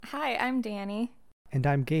Hi, I'm Danny. And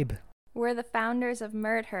I'm Gabe. We're the founders of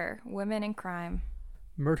Murder, Women in Crime.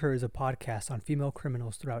 Murder is a podcast on female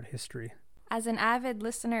criminals throughout history. As an avid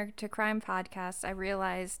listener to crime podcasts, I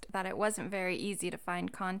realized that it wasn't very easy to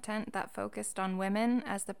find content that focused on women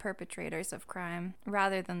as the perpetrators of crime,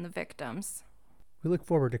 rather than the victims. We look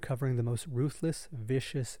forward to covering the most ruthless,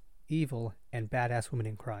 vicious, evil, and badass women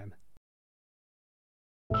in crime.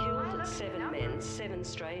 Killed 7 men, 7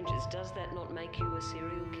 strangers. Does that not make you a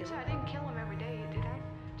serial killer? So I didn't kill them every day, did I?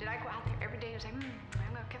 Did I go out there every day and say, I'm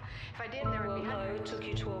gonna kill? If I did, there would be hundreds. No, it took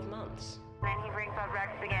you 12 months. Then he brings up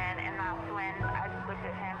Rex again, and that's when I just looked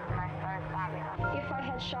at him and I started sobbing. If I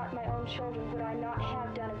had shot my own children, would I not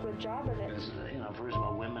have done a good job of it? First of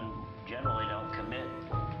all, women generally don't commit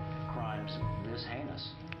crimes this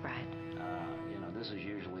heinous. Right. This is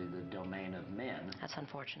usually the domain of men. That's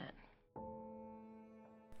unfortunate.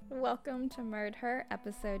 Welcome to Murder,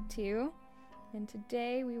 episode 2. And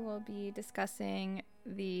today we will be discussing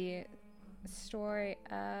the story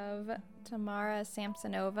of Tamara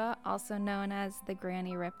Samsonova, also known as the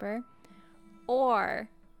Granny Ripper, or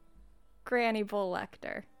Granny Bull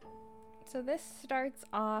Lecter. So this starts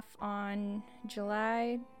off on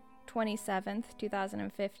July 27th,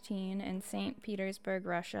 2015 in St. Petersburg,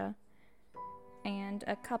 Russia. And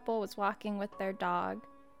a couple was walking with their dog,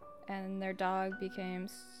 and their dog became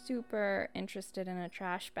super interested in a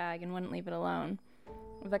trash bag and wouldn't leave it alone.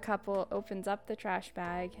 The couple opens up the trash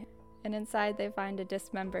bag, and inside they find a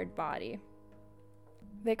dismembered body.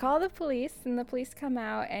 They call the police, and the police come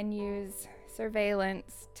out and use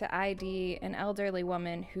surveillance to ID an elderly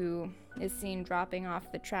woman who is seen dropping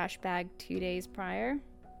off the trash bag 2 days prior,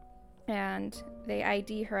 and they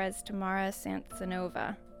ID her as Tamara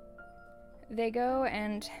Samsonova. They go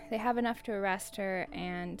and they have enough to arrest her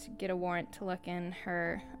and get a warrant to look in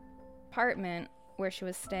her apartment where she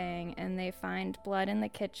was staying, and they find blood in the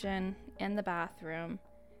kitchen and the bathroom,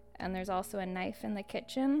 and there's also a knife in the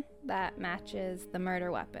kitchen that matches the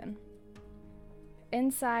murder weapon.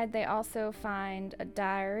 Inside they also find a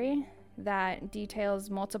diary that details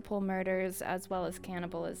multiple murders as well as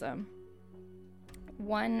cannibalism.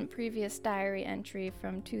 One previous diary entry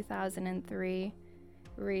from 2003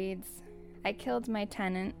 reads, "I killed my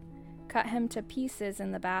tenant, cut him to pieces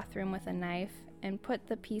in the bathroom with a knife, and put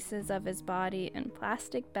the pieces of his body in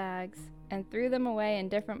plastic bags and threw them away in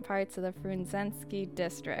different parts of the Frunzensky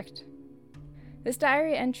district." This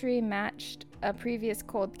diary entry matched a previous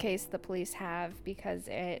cold case the police have because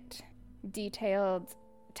it detailed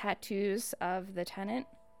tattoos of the tenant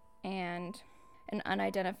and an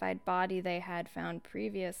unidentified body they had found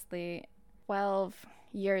previously 12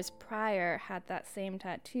 years prior had that same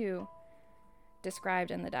tattoo described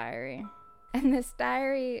in the diary. And this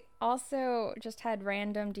diary also just had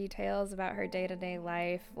random details about her day-to-day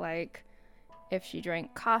life, like if she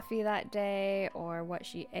drank coffee that day or what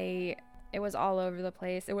she ate. It was all over the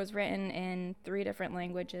place. It was written in 3 different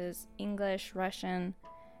languages: English, Russian,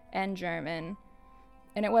 and German.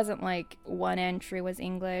 And it wasn't like one entry was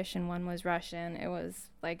English and one was Russian. It was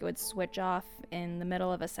like it would switch off in the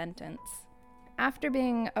middle of a sentence. After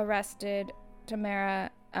being arrested, Tamara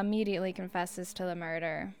immediately confesses to the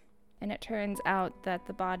murder, and it turns out that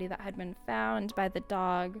the body that had been found by the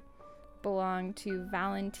dog belonged to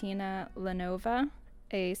Valentina Lanova,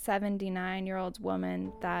 a 79-year-old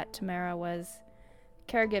woman that Tamara was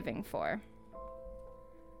caregiving for.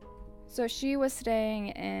 So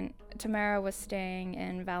Tamara was staying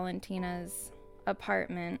in Valentina's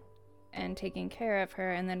apartment and taking care of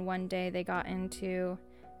her, and then one day they got into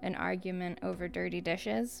an argument over dirty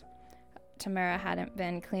dishes. Tamara hadn't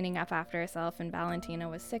been cleaning up after herself, and Valentina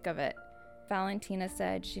was sick of it. Valentina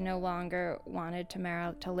said she no longer wanted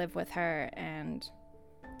Tamara to live with her, and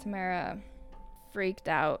Tamara freaked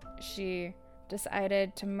out. She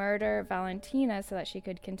decided to murder Valentina so that she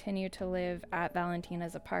could continue to live at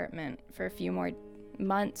Valentina's apartment for a few more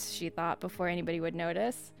months, she thought, before anybody would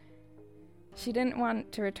notice. She didn't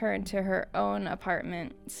want to return to her own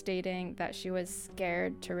apartment, stating that she was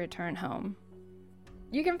scared to return home.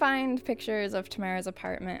 You can find pictures of Tamara's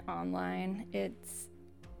apartment online. It's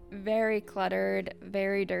very cluttered,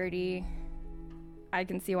 very dirty. I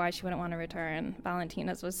can see why she wouldn't want to return.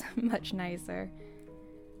 Valentina's was much nicer.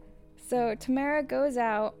 So Tamara goes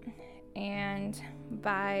out and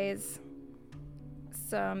buys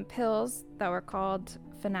some pills that were called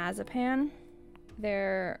phenazepam.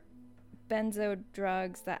 They're benzo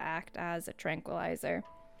drugs that act as a tranquilizer.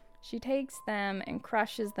 She takes them and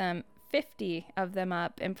crushes them, 50 of them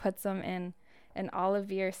up, and puts them in an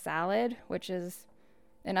Olivier salad, which is,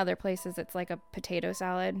 in other places, it's like a potato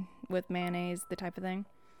salad with mayonnaise, the type of thing,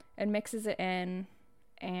 and mixes it in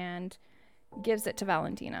and gives it to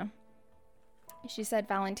Valentina. She said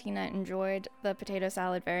Valentina enjoyed the potato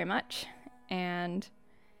salad very much, and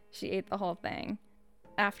she ate the whole thing.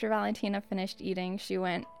 After Valentina finished eating, she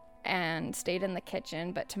went and stayed in the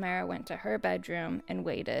kitchen, but Tamara went to her bedroom and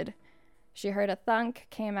waited. She heard a thunk,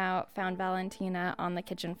 came out, found Valentina on the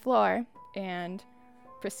kitchen floor, and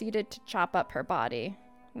proceeded to chop up her body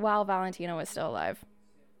while Valentina was still alive.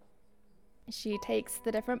 She takes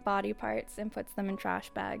the different body parts and puts them in trash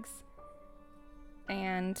bags,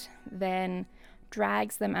 and then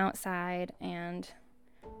drags them outside, and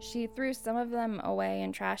she threw some of them away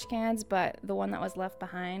in trash cans, but the one that was left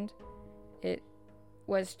behind, it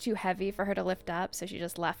was too heavy for her to lift up, so she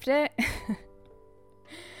just left it.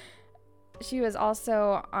 She was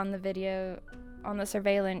also on the video, on the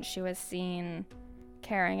surveillance, she was seen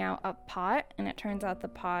carrying out a pot, and it turns out the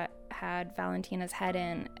pot had Valentina's head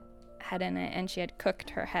in it, and she had cooked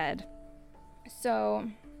her head. So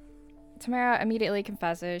Tamara immediately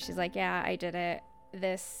confesses. She's like, yeah, I did it.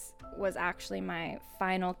 This was actually my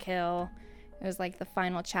final kill. It was like the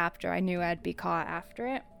final chapter. I knew I'd be caught after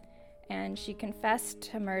it. And she confessed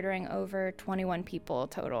to murdering over 21 people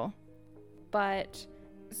total. But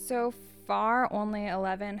so far, only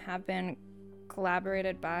 11 have been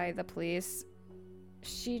collaborated by the police.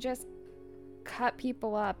 She just cut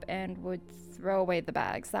people up and would throw away the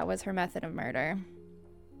bags. That was her method of murder.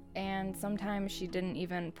 And sometimes she didn't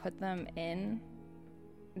even put them in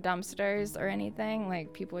dumpsters or anything.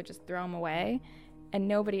 Like, people would just throw them away, and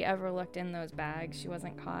nobody ever looked in those bags. She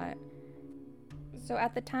wasn't caught. So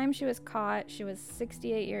at the time she was caught, she was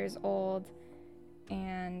 68 years old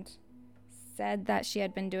and said that she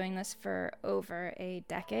had been doing this for over a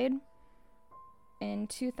decade. In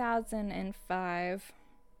 2005,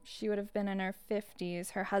 she would have been in her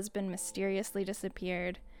 50s. Her husband mysteriously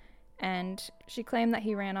disappeared, and she claimed that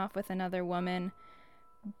he ran off with another woman,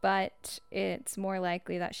 but it's more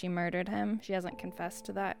likely that she murdered him. She hasn't confessed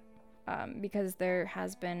to that because there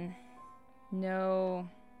has been no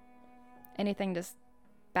anything to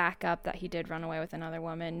back up that he did run away with another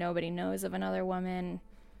woman. Nobody knows of another woman.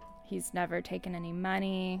 He's never taken any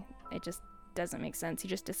money. It just doesn't make sense. He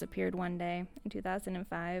just disappeared one day in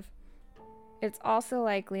 2005. It's also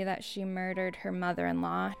likely that she murdered her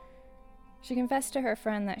mother-in-law. She confessed to her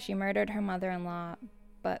friend that she murdered her mother-in-law,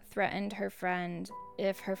 but threatened her friend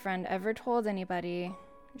if her friend ever told anybody,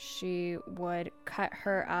 she would cut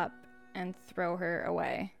her up and throw her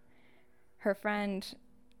away. Her friend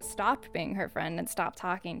stopped being her friend and stopped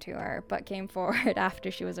talking to her, but came forward after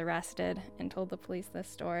she was arrested and told the police this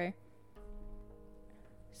story.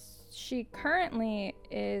 She currently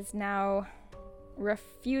is now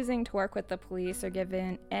refusing to work with the police or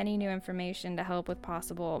given any new information to help with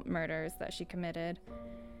possible murders that she committed.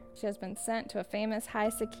 She has been sent to a famous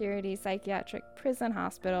high-security psychiatric prison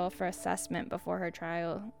hospital for assessment before her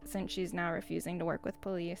trial, since she's now refusing to work with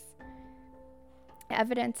police.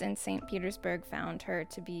 Evidence in St. Petersburg found her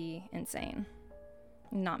to be insane,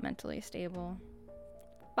 not mentally stable.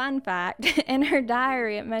 Fun fact, in her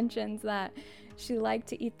diary it mentions that she liked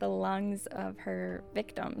to eat the lungs of her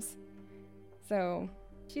victims. So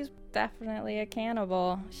she's definitely a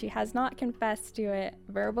cannibal. She has not confessed to it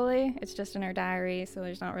verbally. It's just in her diary, so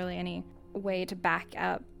there's not really any way to back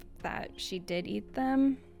up that she did eat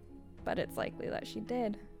them, but it's likely that she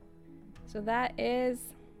did. So that is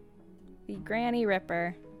the Granny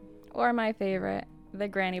Ripper, or my favorite, the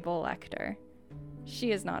Granny Bull Lecter.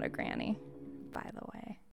 She is not a granny, by the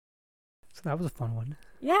way. So that was a fun one.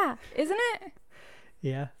 Yeah, isn't it?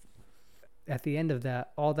 Yeah. At the end of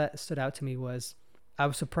that, all that stood out to me was I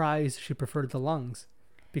was surprised she preferred the lungs,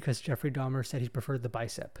 because Jeffrey Dahmer said he preferred the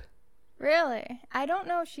bicep. Really? I don't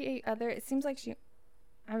know if she ate other. It seems like she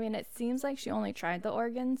only tried the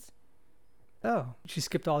organs. Oh, she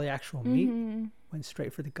skipped all the actual meat, went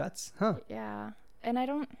straight for the guts? Huh. Yeah. And I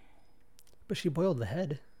don't... But she boiled the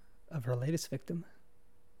head of her latest victim.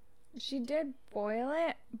 She did boil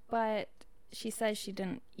it, but she says she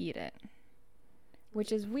didn't eat it.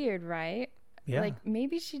 Which is weird, right? Yeah. Like,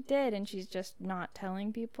 maybe she did and she's just not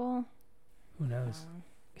telling people. Who knows?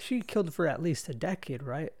 She killed for at least a decade,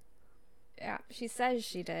 right? Yeah, she says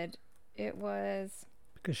she did. It was...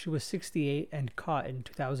 Because she was 68 and caught in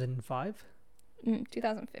 2005?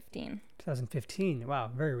 2015. 2015. Wow,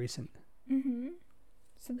 very recent. Mm-hmm.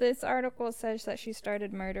 So this article says that she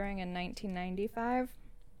started murdering in 1995.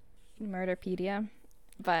 Murderpedia.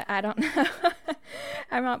 But I don't know.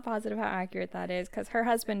 I'm not positive how accurate that is, because her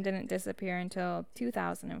husband didn't disappear until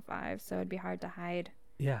 2005, so it'd be hard to hide.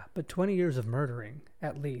 Yeah, but 20 years of murdering,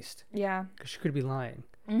 at least. Yeah. Because she could be lying.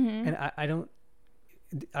 Mm-hmm. And I don't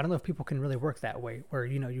know if people can really work that way, where,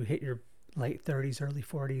 you know, you hit your late 30s, early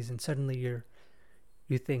 40s, and suddenly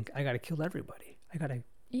you think, I gotta kill everybody. I gotta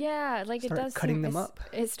Yeah, like it start does cutting seem them up.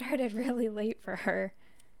 It started really late for her.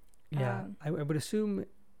 Yeah, I would assume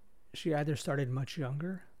she either started much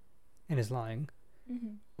younger and is lying,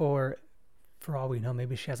 or for all we know,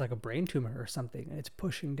 maybe she has like a brain tumor or something, and it's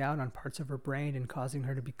pushing down on parts of her brain and causing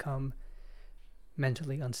her to become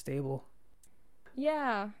mentally unstable.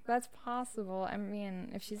 Yeah, that's possible. I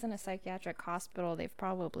mean, if she's in a psychiatric hospital, they've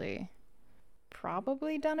probably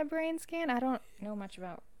done a brain scan. I don't know much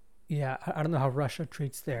about. Yeah, I don't know how Russia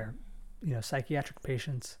treats their, psychiatric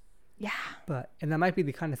patients. Yeah. And that might be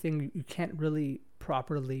the kind of thing you can't really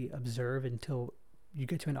properly observe until you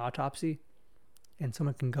get to an autopsy and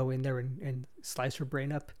someone can go in there and slice her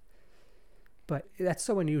brain up. But that's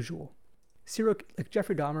so unusual. Like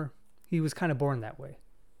Jeffrey Dahmer, he was kind of born that way.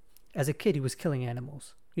 As a kid, he was killing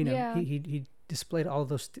animals. Yeah. He displayed all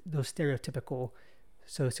those stereotypical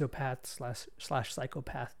sociopath slash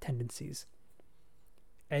psychopath tendencies.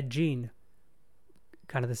 Ed Gein,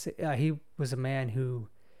 kind of the same. He was a man who,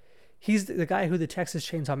 he's the guy who the Texas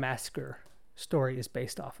Chainsaw Massacre story is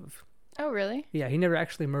based off of. Oh, really? Yeah, he never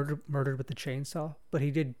actually murdered with the chainsaw, but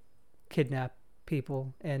he did kidnap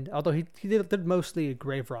people, and although he did mostly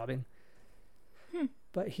grave robbing,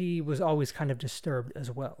 but he was always kind of disturbed as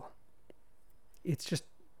well. It's just...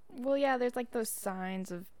 Well, yeah, there's like those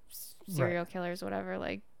signs of serial killers, whatever,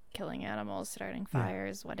 like killing animals, starting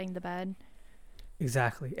fires, wetting the bed.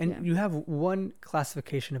 Exactly. And you have one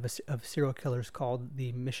classification of serial killers called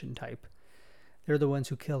the mission type. They're the ones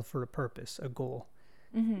who kill for a purpose, a goal.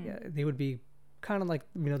 Mm-hmm. Yeah, they would be kind of like,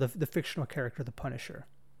 the fictional character, the Punisher.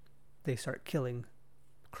 They start killing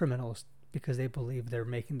criminals because they believe they're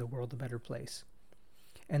making the world a better place.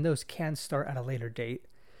 And those can start at a later date,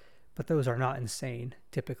 but those are not insane,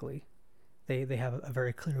 typically. They have a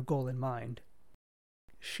very clear goal in mind.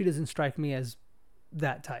 She doesn't strike me as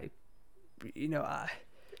that type.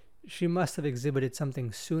 She must have exhibited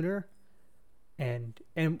something sooner. And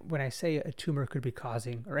when I say a tumor could be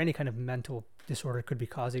causing, or any kind of mental disorder could be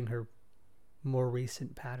causing her more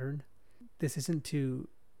recent pattern, this isn't to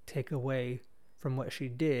take away from what she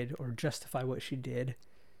did or justify what she did,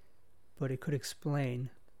 but it could explain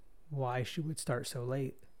why she would start so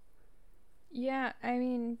late. Yeah, I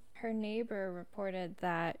mean, her neighbor reported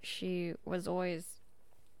that she was always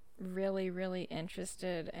really, really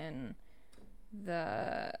interested in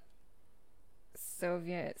the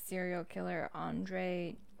Soviet serial killer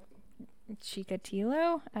Andrei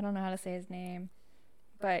Chikatilo. I don't know how to say his name,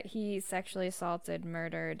 but he sexually assaulted,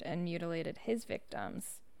 murdered, and mutilated his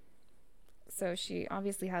victims. So she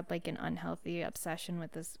obviously had like an unhealthy obsession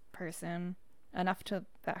with this person, enough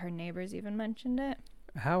that her neighbors even mentioned it.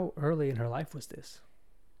 How early in her life was this?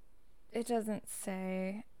 It doesn't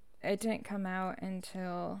say. It didn't come out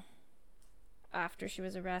until after she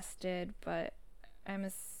was arrested, but I'm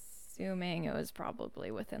assuming it was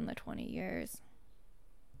probably within the 20 years.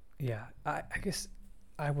 Yeah, I guess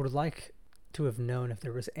I would like to have known if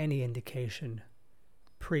there was any indication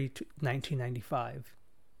pre-1995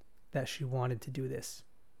 that she wanted to do this.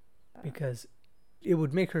 Because it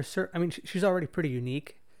would make her... she's already pretty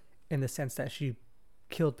unique in the sense that she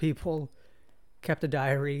killed people, kept a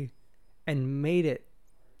diary, and made it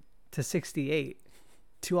to 68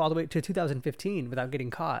 to all the way to 2015 without getting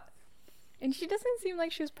caught. And she doesn't seem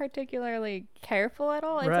like she was particularly careful at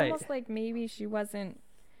all. It's almost like maybe she wasn't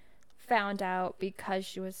found out because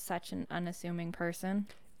she was such an unassuming person.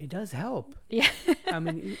 It does help. Yeah. I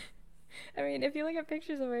mean, if you look at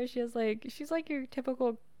pictures of her, she's like your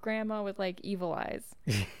typical grandma with like evil eyes.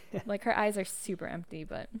 Like her eyes are super empty,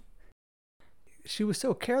 but she was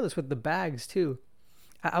so careless with the bags too.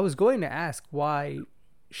 I was going to ask why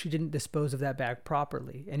she didn't dispose of that bag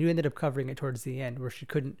properly, and you ended up covering it towards the end where she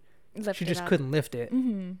couldn't lift it.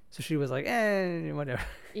 Mm-hmm. So she was like, whatever.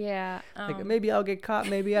 Yeah. Like, maybe I'll get caught,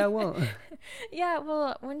 maybe I won't. Yeah,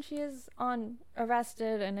 well, when she is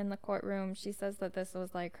arrested and in the courtroom, she says that this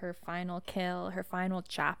was like her final kill, her final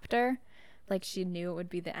chapter. Like she knew it would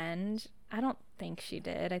be the end. I don't think she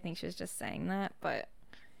did. I think she was just saying that, but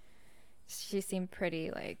she seemed pretty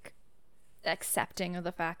like accepting of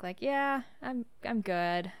the fact, like, yeah, I'm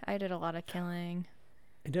good. I did a lot of killing.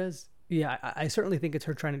 It does. Yeah, I certainly think it's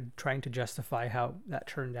her trying to justify how that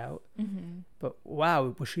turned out. Mm-hmm. But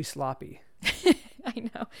wow, was she sloppy. I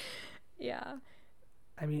know. Yeah.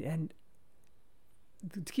 I mean, and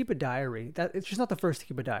to keep a diary, she's not the first to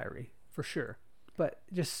keep a diary, for sure. But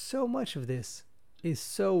just so much of this is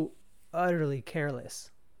so utterly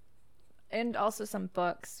careless. And also some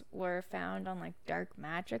books were found on like dark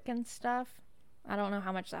magic and stuff. I don't know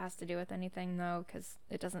how much that has to do with anything, though, because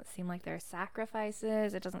it doesn't seem like there are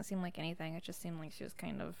sacrifices. It doesn't seem like anything. It just seemed like she was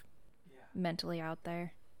kind of mentally out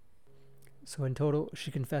there. So in total, she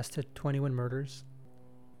confessed to 21 murders.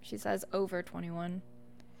 She says over 21.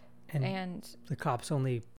 And the cops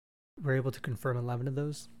only were able to confirm 11 of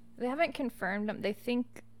those? They haven't confirmed them. They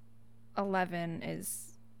think 11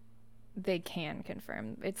 is... They can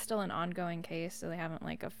confirm. It's still an ongoing case, so they haven't,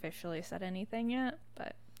 like, officially said anything yet,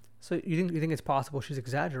 but... So you think it's possible she's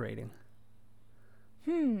exaggerating?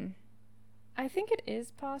 I think it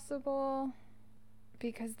is possible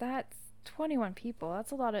because that's 21 people.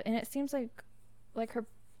 That's a lot of, and it seems like her,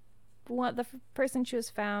 the person she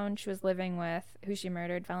was found, she was living with, who she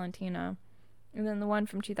murdered, Valentina, and then the one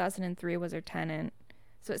from 2003 was her tenant.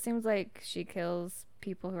 So it seems like she kills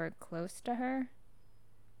people who are close to her,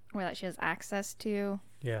 or that she has access to.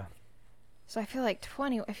 Yeah. So I feel like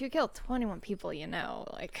if you kill 21 people,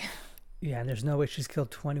 like... Yeah, and there's no way she's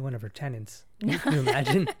killed 21 of her tenants. Can you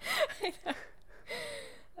imagine? I know.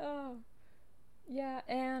 Oh. Yeah,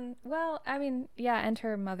 and, and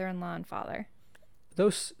her mother-in-law and father.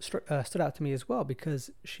 Those stood out to me as well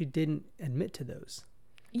because she didn't admit to those.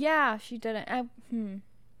 Yeah, she didn't. Maybe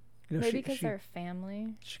because they're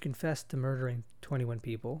family. She confessed to murdering 21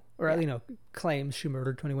 people, or, claims she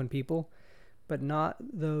murdered 21 people, but not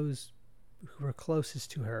those who were closest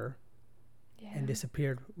to her and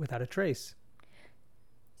disappeared without a trace.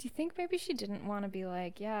 Do you think maybe she didn't want to be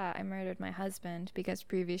like, yeah, I murdered my husband, because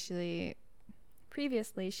previously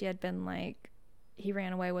she had been like, he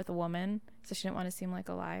ran away with a woman, so she didn't want to seem like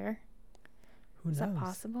a liar? Who knows? Is that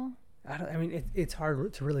possible? It's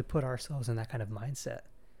hard to really put ourselves in that kind of mindset.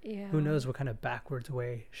 Yeah. Who knows what kind of backwards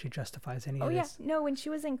way she justifies any of this? Oh yeah, no. When she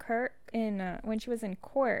was in court,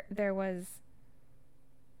 there was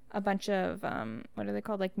a bunch of what are they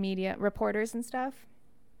called, like media reporters and stuff,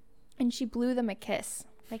 and she blew them a kiss.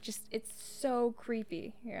 Like, just, it's so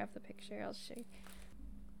creepy. Here, I have the picture. I'll show you.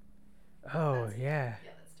 Oh yeah.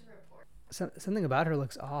 Yeah, that's to report. Something about her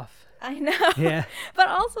looks off. I know. Yeah. But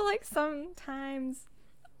also, like, sometimes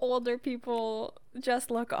older people just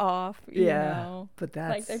look off. You know? But that's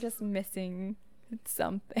like they're just missing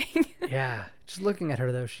something. Yeah. Just looking at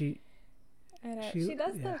her though, she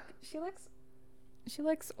does look. She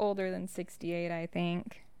looks older than 68, I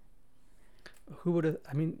think. Who would have?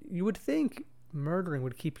 You would think murdering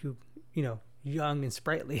would keep you, young and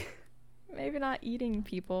sprightly. Maybe not eating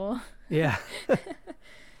people. Yeah.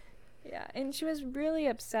 Yeah, and she was really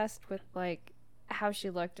obsessed with, like, how she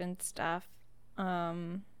looked and stuff.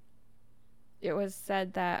 It was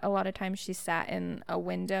said that a lot of times she sat in a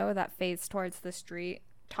window that faced towards the street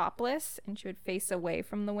topless, and she would face away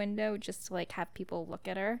from the window just to, like, have people look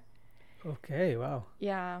at her. Okay, wow.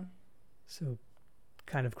 Yeah. So,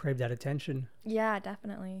 kind of craved that attention. Yeah,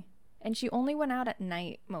 definitely. And she only went out at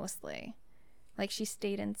night, mostly. Like, she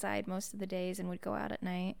stayed inside most of the days and would go out at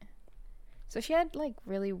night. So she had, like,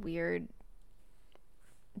 really weird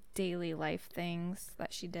daily life things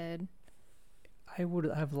that she did. I would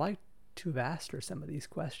have liked to have asked her some of these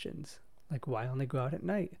questions. Like, why only go out at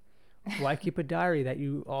night? Why keep a diary that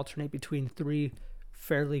you alternate between 3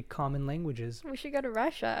 fairly common languages? We should go to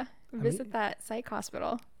Russia. Visit that psych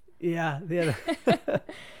hospital. Yeah.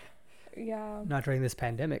 Yeah. Not during this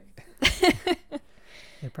pandemic.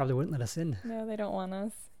 They probably wouldn't let us in. No, they don't want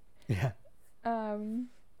us. Yeah.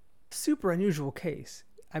 Super unusual case.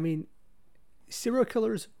 Serial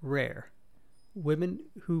killers, rare. Women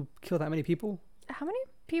who kill that many people? How many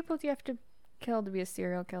people do you have to kill to be a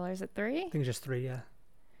serial killer? Is it 3? I think it's just 3, yeah.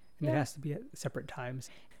 And it has to be at separate times.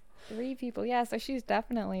 3 people, yeah. So she's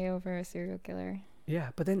definitely over a serial killer.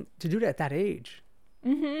 Yeah, but then to do it at that age,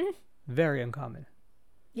 very uncommon.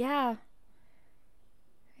 Yeah.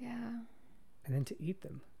 Yeah. And then to eat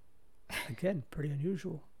them, again, pretty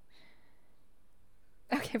unusual.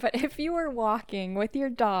 Okay, but if you were walking with your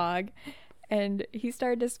dog and he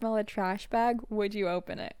started to smell a trash bag, would you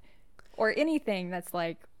open it? Or anything that's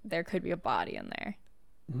like, there could be a body in there?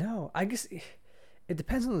 No, I guess it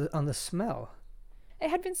depends on the smell.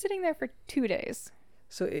 It had been sitting there for 2 days.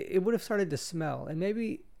 So it would have started to smell, and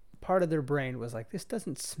maybe part of their brain was like, this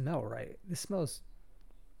doesn't smell right. This smells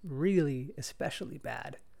really especially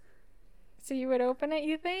bad. So you would open it,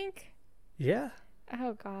 you think? Yeah.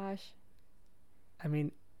 Oh, gosh.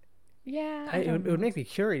 Yeah. It would make me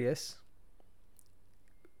curious.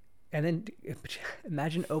 And then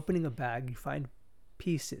imagine opening a bag, you find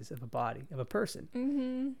pieces of a body, of a person.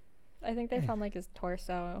 Mm-hmm. I think they found, like, his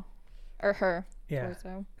torso. Or her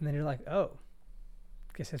torso. And then you're like, oh,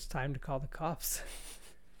 guess it's time to call the cops.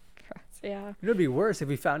 Yeah. It would be worse if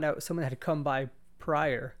we found out someone had come by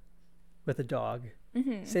prior with a dog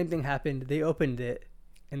Mm-hmm. Same thing happened. They opened it,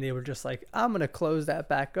 and they were just like, "I'm gonna close that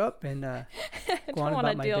back up and go on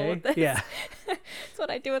about my day." With this. Yeah, that's what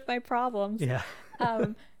I do with my problems. yeah.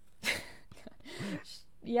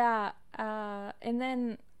 Yeah. And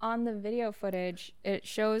then on the video footage, it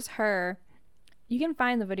shows her. You can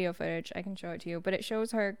find the video footage. I can show it to you, but it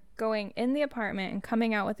shows her going in the apartment and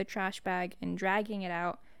coming out with a trash bag and dragging it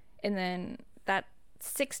out, and then that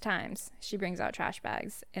 6 times she brings out trash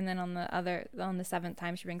bags, and then on the 7th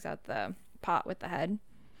time she brings out the pot with the head.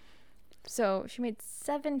 So she made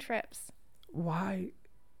 7 trips. Why?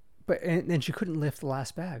 But and then she couldn't lift the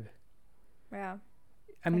last bag. Yeah.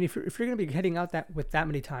 I mean, if you're gonna be heading out with that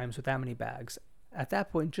many times with that many bags, at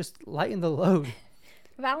that point, just lighten the load.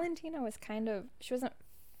 Valentina was she wasn't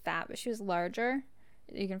fat, but she was larger.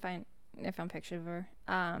 You can find pictures of her.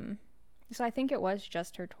 So I think it was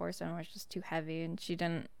just her torso was just too heavy, and she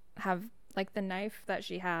didn't have, like, the knife that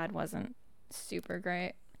she had wasn't super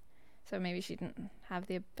great. So maybe she didn't have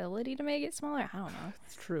the ability to make it smaller. I don't know.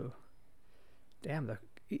 It's true. Damn,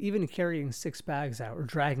 even carrying 6 bags out or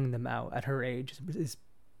dragging them out at her age is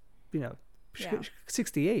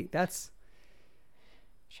 68. That's...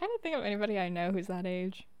 I'm trying to think of anybody I know who's that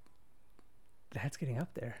age. That's getting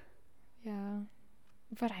up there. Yeah.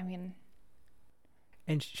 But I mean...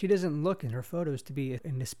 And she doesn't look in her photos to be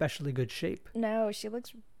in especially good shape. No, she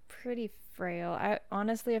looks pretty frail.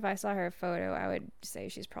 Honestly, if I saw her photo, I would say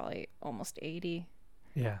she's probably almost 80.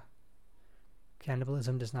 Yeah.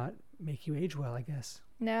 Cannibalism does not make you age well, I guess.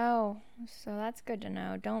 No. So that's good to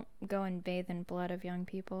know. Don't go and bathe in blood of young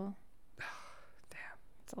people. Damn.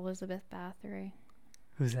 It's Elizabeth Bathory.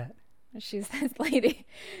 Who's that? She's this lady.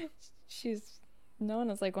 She's known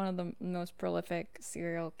as, like, one of the most prolific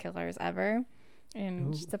serial killers ever.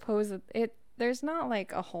 And there's not,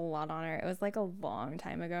 like, a whole lot on her. It was, like, a long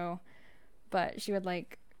time ago. But she would,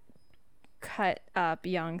 like, cut up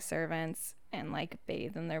young servants and, like,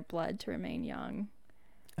 bathe in their blood to remain young.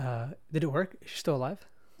 Did it work? Is she still alive?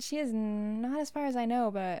 She is not, as far as I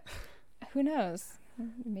know, but who knows?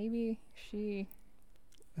 Maybe she...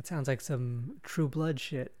 That sounds like some True Blood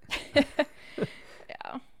shit.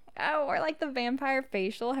 Yeah. Oh, or, like, the vampire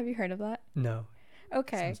facial. Have you heard of that? No.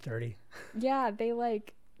 Okay. Sounds dirty. Yeah, they,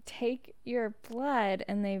 like, take your blood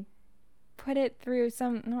and they put it through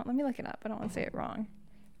some... No, let me look it up. I don't want to say it wrong.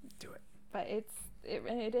 Do it. But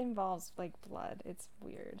it involves, like, blood. It's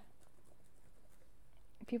weird.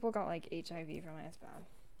 People got, like, HIV from it. It's bad.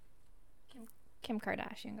 Kim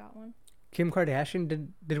Kardashian got one. Kim Kardashian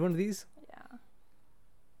did one of these? Yeah.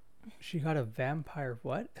 She got a vampire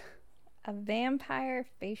what? A vampire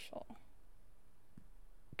facial.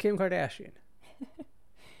 Kim Kardashian.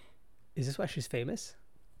 Is this why she's famous?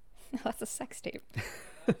 No, that's a sex tape.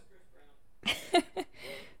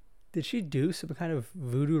 Did she do some kind of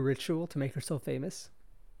voodoo ritual to make herself famous?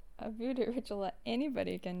 A voodoo ritual that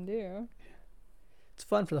anybody can do. It's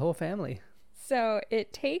fun for the whole family. So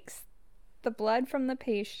it takes the blood from the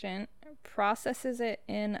patient, processes it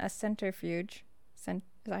in a centrifuge. Is that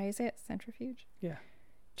how you say it? Centrifuge? Yeah.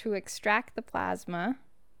 To extract the plasma.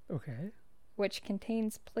 Okay. Which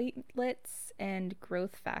contains platelets and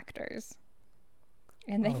growth factors.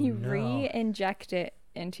 And then you re-inject it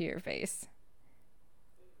into your face.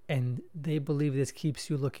 And they believe this keeps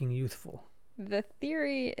you looking youthful. The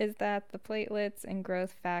theory is that the platelets and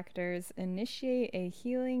growth factors initiate a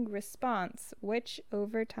healing response, which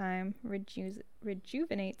over time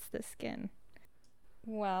rejuvenates the skin.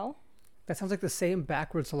 Well... That sounds like the same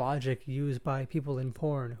backwards logic used by people in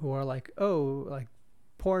porn who are like, oh, like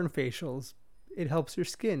porn facials. It helps your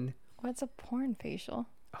skin. What's a porn facial?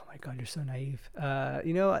 Oh my God, you're so naive.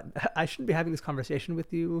 You know, I shouldn't be having this conversation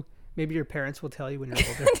with you. Maybe your parents will tell you when you're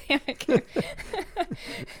older. Damn it, Kim.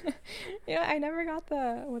 Yeah, I never got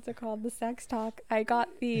the sex talk. I got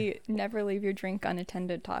the never leave your drink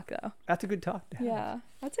unattended talk, though. That's a good talk to have. Yeah,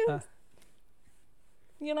 that's it.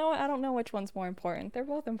 You know what? I don't know which one's more important. They're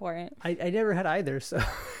both important. I never had either, so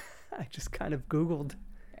I just kind of Googled.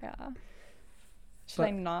 Yeah. Should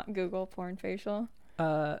I not Google porn facial?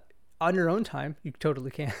 On your own time, you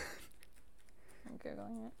totally can. I'm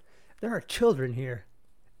Googling it. There are children here.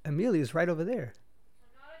 Amelia's right over there.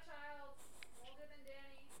 I'm not a child. Older than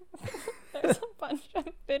Danny. There's a bunch of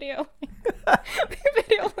video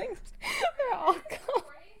links.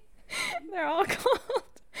 They're all called.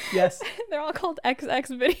 Yes. They're all called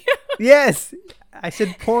XX video. Yes. I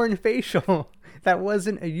said porn facial. That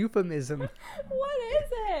wasn't a euphemism. What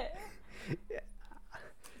is it?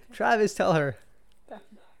 Travis, tell her. You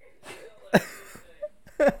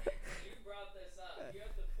brought this up. You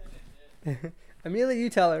have to finish it. Amelia, you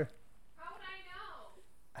tell her. How would I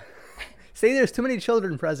know? Say there's too many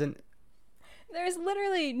children present. There's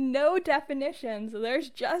literally no definitions. There's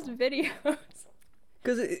just videos.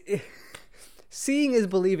 Because seeing is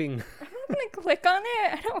believing. I'm not going to click on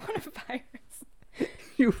it. I don't want a virus.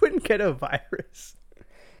 You wouldn't get a virus.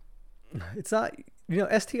 It's not,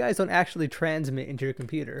 STIs don't actually transmit into your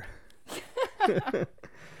computer. I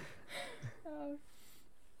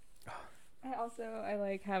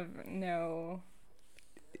have no.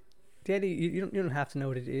 Danny, you don't have to know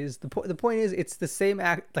what it is. The point is, it's the same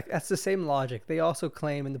act. Like, that's the same logic. They also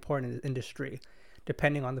claim in the porn industry,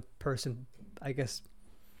 depending on the person, I guess,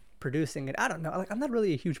 producing it. I don't know. Like, I'm not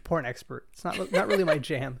really a huge porn expert. It's not really my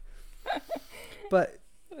jam. But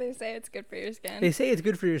they say it's good for your skin. They say it's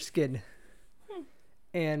good for your skin.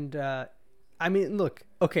 And I mean, look.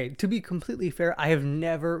 Okay, to be completely fair, I have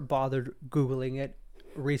never bothered Googling it,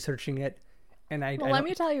 researching it, and let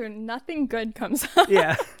me tell you, nothing good comes up.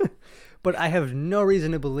 Yeah. But I have no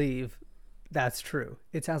reason to believe that's true.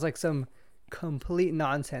 It sounds like some complete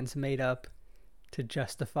nonsense made up to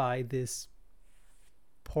justify this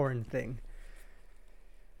porn thing.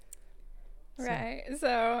 Right.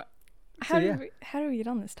 So how do we get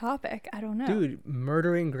on this topic? I don't know. Dude,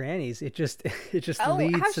 murdering grannies. It just leads how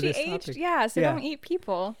to she this aged. topic. Yeah, so don't eat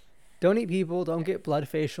people. Don't eat people, don't get blood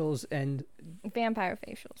facials, and vampire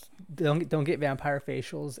facials. Don't get vampire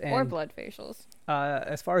facials and or blood facials.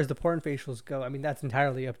 As far as the porn facials go, I mean, that's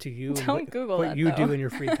entirely up to you. Don't Google what that, you though. do in your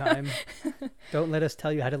free time. Don't let us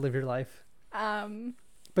tell you how to live your life.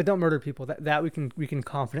 But don't murder people. That we can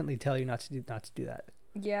confidently tell you not to do that.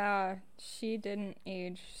 Yeah, she didn't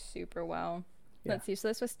age super well. Yeah. Let's see. So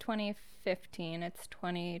this was 2015. It's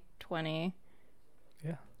 2020.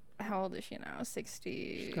 Yeah. How old is she now?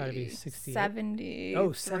 60. She's got to be 60. 70.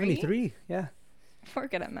 Oh, 73. Yeah. We're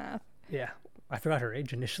good at math. Yeah. I forgot her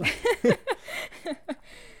age initially.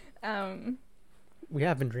 We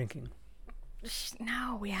have been drinking.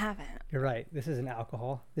 No, we haven't. You're right. This isn't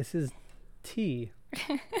alcohol. This is tea.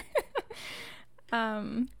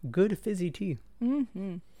 Good fizzy tea.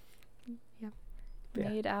 Mm-hmm. Yep. Yeah.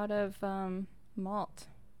 Made out of malt.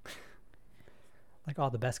 Like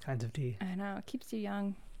all the best kinds of tea. I know. It keeps you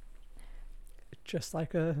young. Just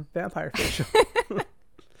like a vampire facial. Yeah,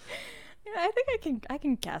 I think I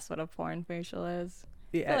can guess what a porn facial is.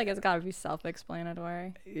 Yeah. I feel like it's got to be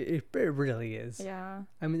self-explanatory. It really is. Yeah.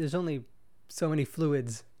 I mean, there's only so many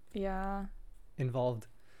fluids Yeah. involved.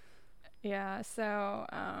 Yeah. So,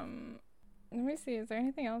 let me see. Is there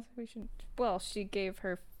anything else we should? Well, she gave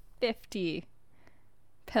her 50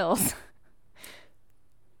 pills.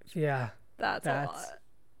 Yeah. That's a lot.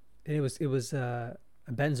 And it was a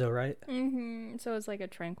benzo, right? Mm-hmm. So it's like a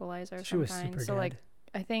tranquilizer of She some was kind. super So dead. like,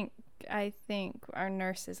 I think our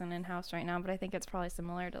nurse isn't in house right now, but I think it's probably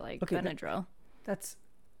similar to like Okay, Benadryl.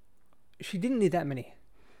 She didn't need that many.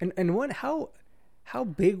 And one, how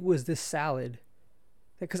big was this salad?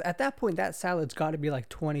 Because at that point, that salad's got to be like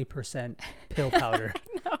 20% pill powder.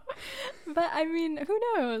 No, but I mean, who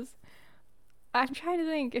knows? I'm trying to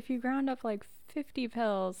think. If you ground up like 50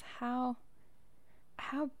 pills,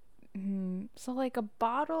 so like a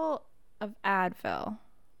bottle of Advil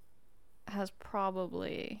has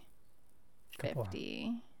probably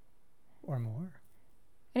 50 or more.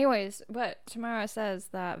 Anyways, but Tamara says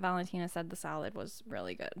that Valentina said the salad was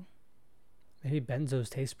really good. Maybe benzos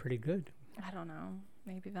taste pretty good. I don't know.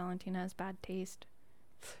 Maybe Valentina has bad taste.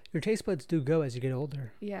 Your taste buds do go as you get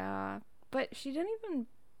older. Yeah, but she didn't even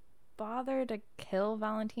bother to kill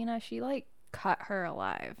Valentina. She like cut her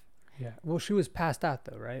alive. Yeah. Well, she was passed out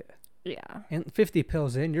though, right? Yeah. And 50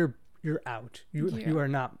 pills in, you're out. You are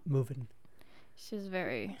not moving. She's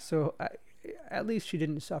very. So at least she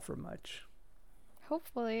didn't suffer much.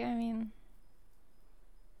 Hopefully, I mean.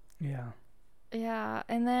 Yeah. Yeah,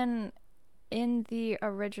 and then in the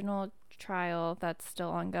original trial that's still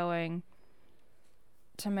ongoing,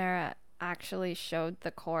 Tamara actually showed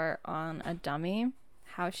the court on a dummy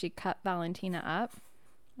how she cut Valentina up,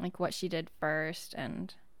 like what she did first,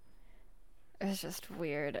 and it was just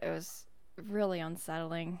weird. It was really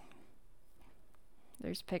unsettling.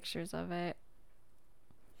 There's pictures of it.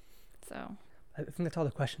 So I think that's all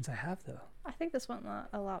the questions I have, though. I think this went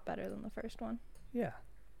a lot better than the first one. Yeah.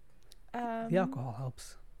 The alcohol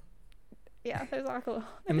helps. Yeah, there's alcohol.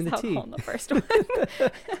 I mean, the tea. In the first one.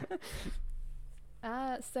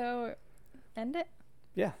 So, end it?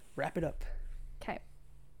 Yeah, wrap it up. Okay.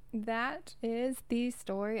 That is the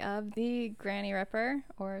story of the Granny Ripper,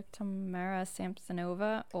 or Tamara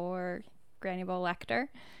Samsonova, or Granny Bo Lecter.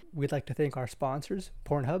 We'd like to thank our sponsors,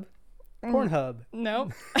 Pornhub. Pornhub.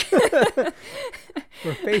 Nope.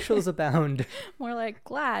 Where facials abound. More like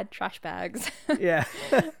Glad trash bags. Yeah.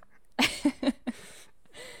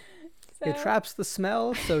 It traps the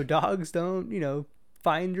smell so dogs don't,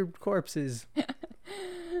 find your corpses.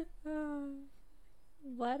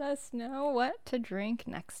 Let us know what to drink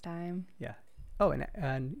next time. Yeah. Oh,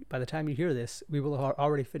 and by the time you hear this, we will have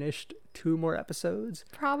already finished 2 more episodes.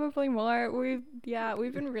 Probably more. We've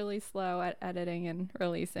been really slow at editing and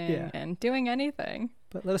releasing and doing anything.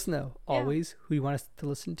 But let us know always who you want us to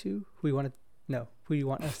listen to, who you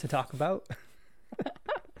want us to talk about.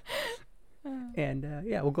 And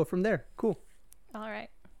we'll go from there. Cool. All right.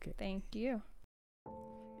 Okay. Thank you.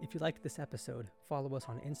 If you liked this episode, follow us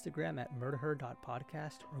on Instagram at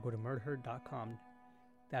murderher.podcast or go to murderher.com.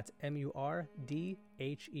 That's MURDHER.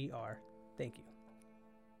 Thank you.